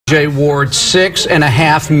Jay Ward,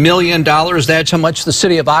 $6.5 million. That's how much the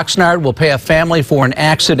city of Oxnard will pay a family for an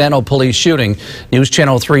accidental police shooting. News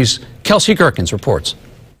Channel 3's Kelsey Gerkins reports.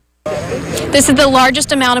 This is the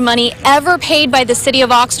largest amount of money ever paid by the city of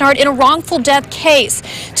Oxnard in a wrongful death case.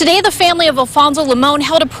 Today, the family of Alfonso Limon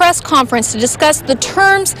held a press conference to discuss the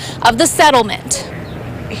terms of the settlement.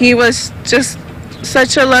 He was just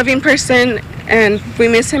such a loving person, and we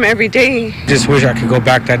miss him every day. Just wish I could go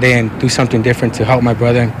back that day and do something different to help my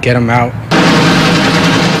brother and get him out.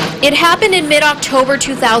 It happened in mid-October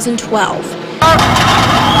 2012.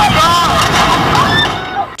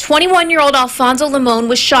 21-year-old Alfonso Limon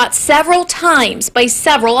was shot several times by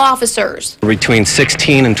several officers. Between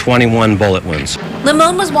 16 and 21 bullet wounds.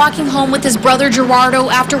 Limon was walking home with his brother Gerardo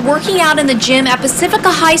after working out in the gym at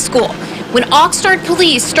Pacifica High School when Oxnard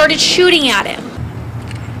police started shooting at him.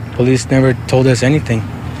 Police never told us anything.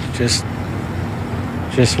 Just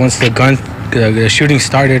once the shooting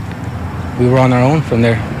started, we were on our own from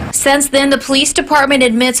there. Since then, the police department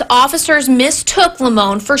admits officers mistook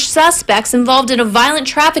Limon for suspects involved in a violent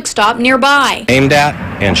traffic stop nearby. Aimed at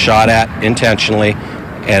and shot at intentionally,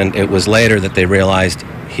 and it was later that they realized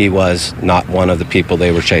he was not one of the people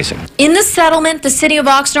they were chasing. In the settlement, the city of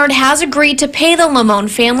Oxnard has agreed to pay the Limon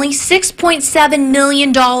family $6.7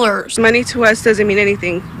 million. Money to us doesn't mean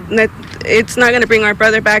anything. It's not going to bring our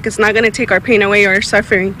brother back. It's not going to take our pain away or our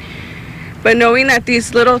suffering. But knowing that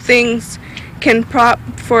these little things can prop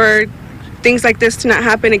for things like this to not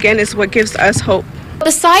happen again is what gives us hope.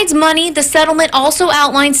 Besides money, the settlement also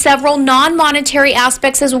outlines several non-monetary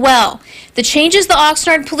aspects as well. The changes the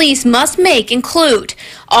Oxnard police must make include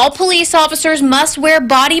all police officers must wear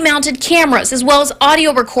body-mounted cameras as well as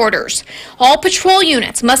audio recorders. All patrol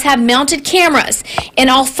units must have mounted cameras, and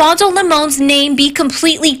Alfonso Limon's name be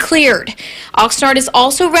completely cleared. Oxnard is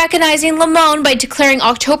also recognizing Limon by declaring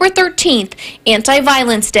October 13th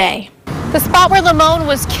Anti-Violence Day. The spot where Limon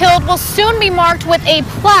was killed will soon be marked with a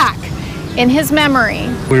plaque in his memory.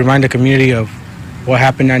 We remind the community of what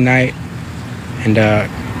happened that night, and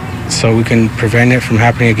so we can prevent it from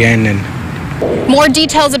happening again. And more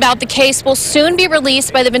details about the case will soon be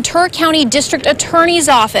released by the Ventura County District Attorney's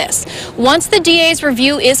Office. Once the DA's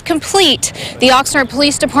review is complete, the Oxnard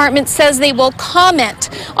Police Department says they will comment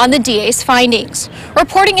on the DA's findings.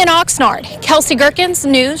 Reporting in Oxnard, Kelsey Gerkins,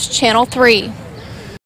 News Channel 3.